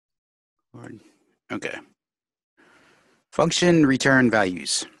Okay. Function return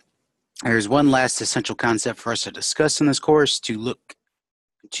values. There's one last essential concept for us to discuss in this course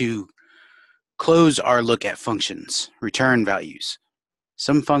to close our look at functions, return values.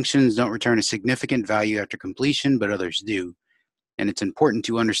 Some functions don't return a significant value after completion, but others do, and it's important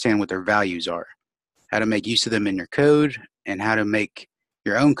to understand what their values are, how to make use of them in your code, and how to make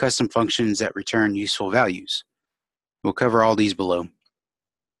your own custom functions that return useful values. We'll cover all these below.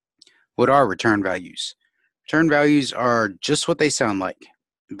 What are return values? Return values are just what they sound like.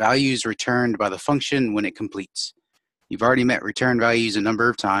 Values returned by the function when it completes. You've already met return values a number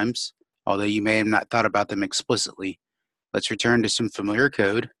of times, although you may have not thought about them explicitly. Let's return to some familiar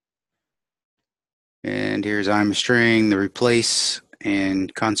code. And here's I'm a string, the replace,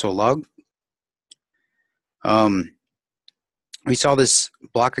 and console log. We saw this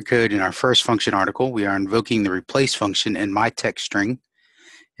block of code in our first function article. We are invoking the replace function in my text string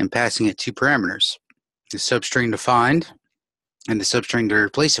and passing it two parameters, the substring to find and the substring to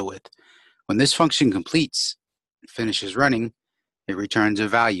replace it with. When this function completes, finishes running, it returns a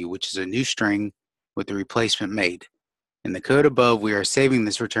value, which is a new string with the replacement made. In the code above, we are saving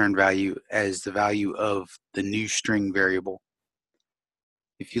this return value as the value of the new string variable.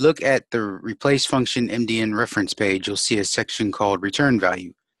 If you look at the replace function MDN reference page, you'll see a section called return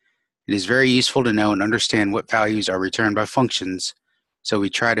value. It is very useful to know and understand what values are returned by functions, so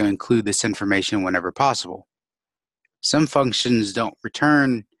we try to include this information whenever possible. Some functions don't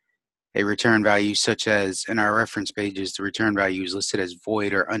return a return value, such as in our reference pages, the return value is listed as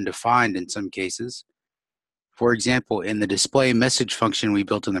void or undefined in some cases. For example, in the display message function we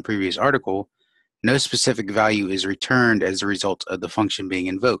built in the previous article, no specific value is returned as a result of the function being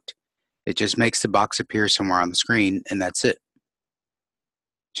invoked. It just makes the box appear somewhere on the screen, and that's it.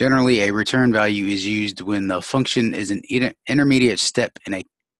 Generally, a return value is used when the function is an intermediate step in a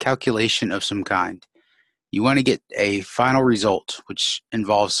calculation of some kind. You want to get a final result, which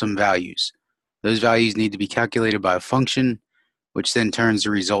involves some values. Those values need to be calculated by a function, which then turns the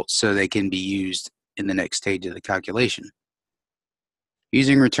results so they can be used in the next stage of the calculation.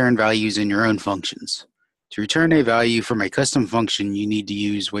 Using return values in your own functions. To return a value from a custom function, you need to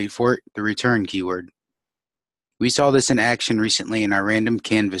use, wait for it, the return keyword. We saw this in action recently in our random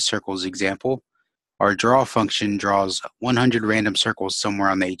canvas circles example. Our draw function draws 100 random circles somewhere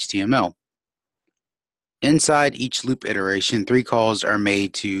on the HTML. Inside each loop iteration, 3 calls are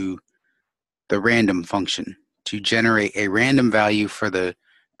made to the random function to generate a random value for the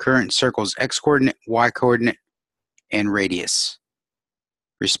current circle's x-coordinate, y-coordinate, and radius,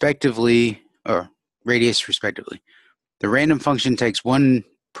 respectively. The random function takes one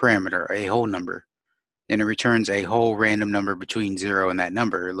parameter, a whole number, and it returns a whole random number between 0 and that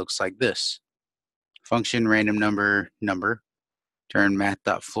number. It looks like this. Function random number, turn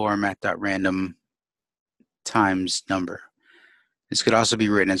math.floor, math.random times number. This could also be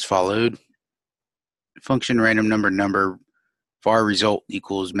written as followed. Function random number, var result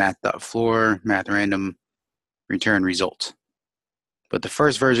equals math.floor, math.random, return result. But the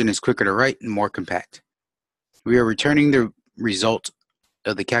first version is quicker to write and more compact. We are returning the result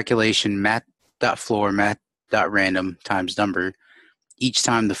of the calculation math.floor, math.random times number each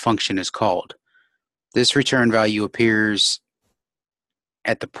time the function is called. This return value appears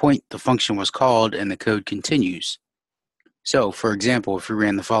at the point the function was called and the code continues. So, for example, if we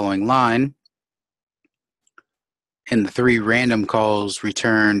ran the following line and the 3 random calls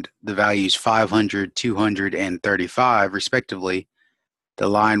returned the values 500, 200, and 35 respectively, the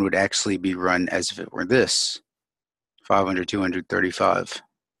line would actually be run as if it were this, 500, 200, 35.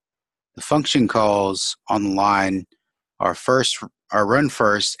 The function calls on the line are run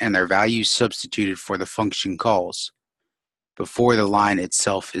first and their values substituted for the function calls before the line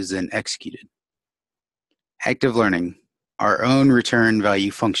itself is then executed. Active learning, our own return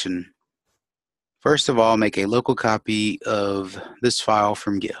value function. First of all, make a local copy of this file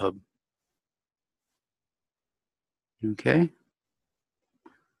from GitHub. Okay.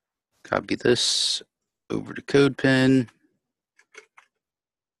 Copy this over to CodePen.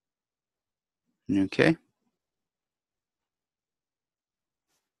 Okay.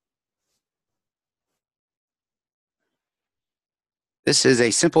 This is a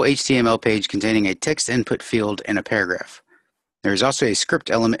simple HTML page containing a text input field and a paragraph. There is also a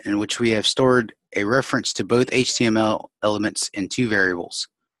script element in which we have stored a reference to both HTML elements in 2 variables.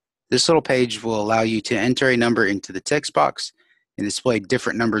 This little page will allow you to enter a number into the text box and display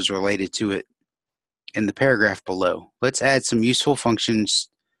different numbers related to it in the paragraph below. Let's add some useful functions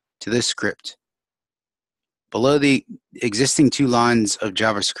to this script. Below the existing 2 lines of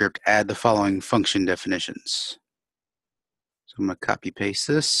JavaScript, add the following function definitions. So I'm going to copy paste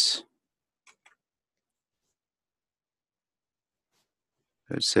this.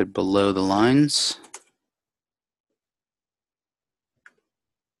 It said below the lines.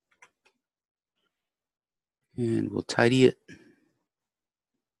 And we'll tidy it.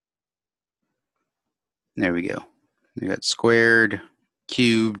 There we go. We got squared,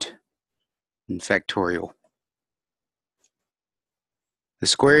 cubed, and factorial. The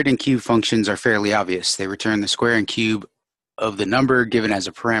squared and cube functions are fairly obvious. They return the square and cube of the number given as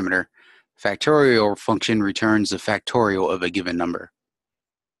a parameter. Factorial function returns the factorial of a given number.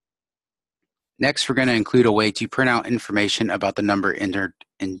 Next, we're going to include a way to print out information about the number entered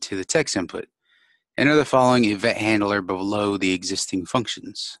into the text input. Enter the following event handler below the existing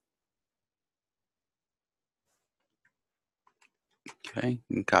functions. Okay,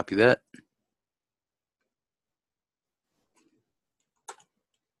 you can copy that.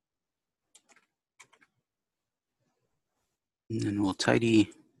 And then we'll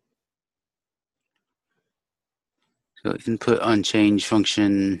tidy. So input unchanged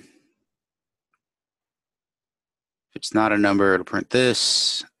function. If it's not a number, it'll print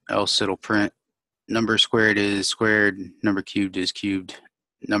this. Else it'll print number squared is squared, number cubed is cubed,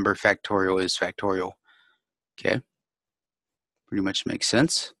 number factorial is factorial. Okay, pretty much makes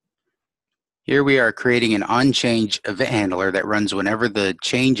sense. Here we are creating an onChange event handler that runs whenever the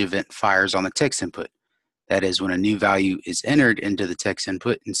change event fires on the text input. That is, when a new value is entered into the text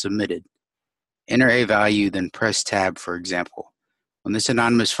input and submitted. Enter a value, then press tab, for example. When this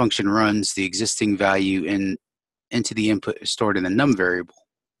anonymous function runs, the existing value into the input is stored in the num variable.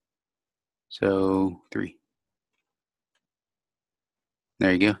 So 3.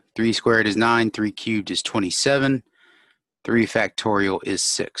 There you go. 3 squared is 9, 3 cubed is 27, 3 factorial is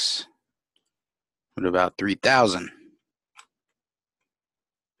 6. What about 3,000?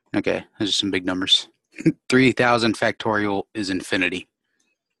 Okay, those are some big numbers. 3,000 factorial is infinity.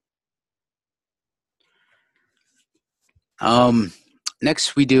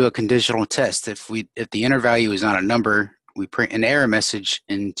 Next, we do a conditional test. If the enter value is not a number, we print an error message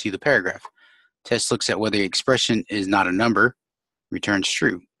into the paragraph. Test looks at whether the expression is not a number, returns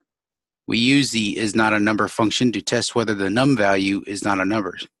true. We use the is not a number function to test whether the num value is not a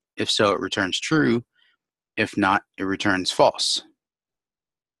number. If so, it returns true. If not, it returns false.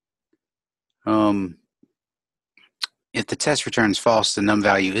 If the test returns false, the num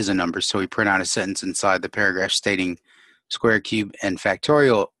value is a number, so we print out a sentence inside the paragraph stating square, cube, and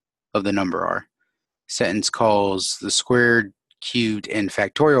factorial of the number are. Sentence calls the squared, cubed, and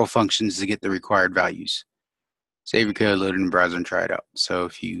factorial functions to get the required values. Save your code, load it in the browser, and try it out. So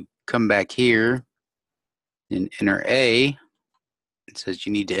if you come back here and enter A, it says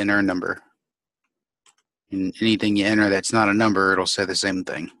you need to enter a number. And anything you enter that's not a number, it'll say the same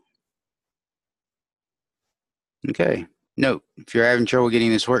thing. Okay, note, if you're having trouble getting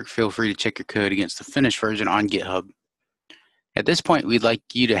this work, feel free to check your code against the finished version on GitHub. At this point, we'd like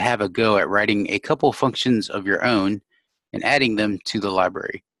you to have a go at writing a couple functions of your own and adding them to the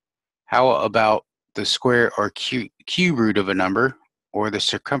library. How about the square or cube root of a number, or the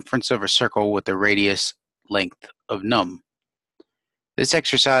circumference of a circle with the radius length of num? This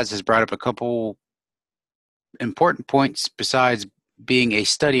exercise has brought up a couple important points besides being a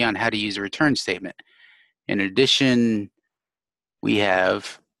study on how to use a return statement. In addition, we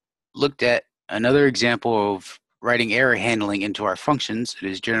have looked at another example of writing error handling into our functions. It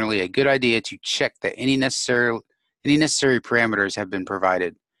is generally a good idea to check that any necessary parameters have been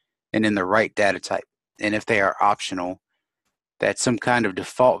provided and in the right data type. And if they are optional, that some kind of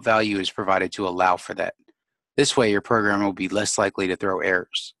default value is provided to allow for that. This way, your program will be less likely to throw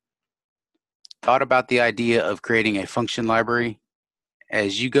errors. Thought about the idea of creating a function library?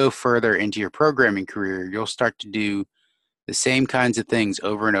 As you go further into your programming career, you'll start to do the same kinds of things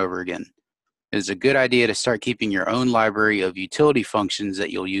over and over again. It is a good idea to start keeping your own library of utility functions that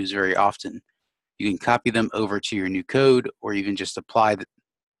you'll use very often. You can copy them over to your new code, or even just apply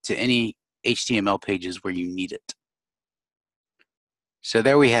to any HTML pages where you need it. So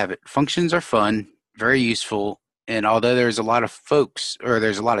there we have it. Functions are fun, very useful, and although there's a lot of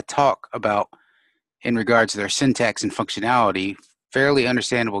talk about in regards to their syntax and functionality, fairly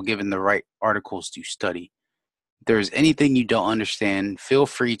understandable given the right articles to study. If there's anything you don't understand, feel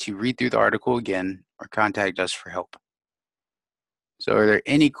free to read through the article again or contact us for help. So are there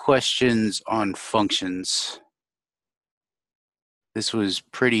any questions on functions? This was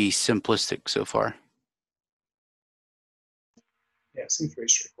pretty simplistic so far. Yeah, it seems very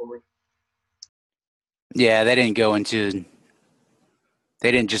straightforward. Yeah, they didn't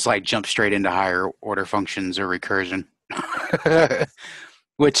just like jump straight into higher order functions or recursion.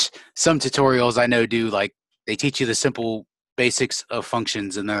 Which some tutorials I know do, like they teach you the simple basics of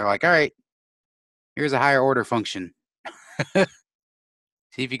functions and they're like, all right, here's a higher order function.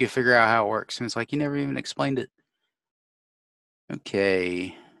 See if you can figure out how it works. And it's like, you never even explained it.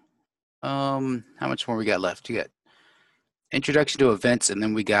 Okay. How much more we got left? You got introduction to events, and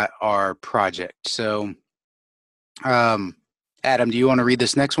then we got our project. So, Adam, do you want to read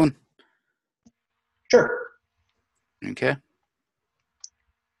this next one? Sure. Okay.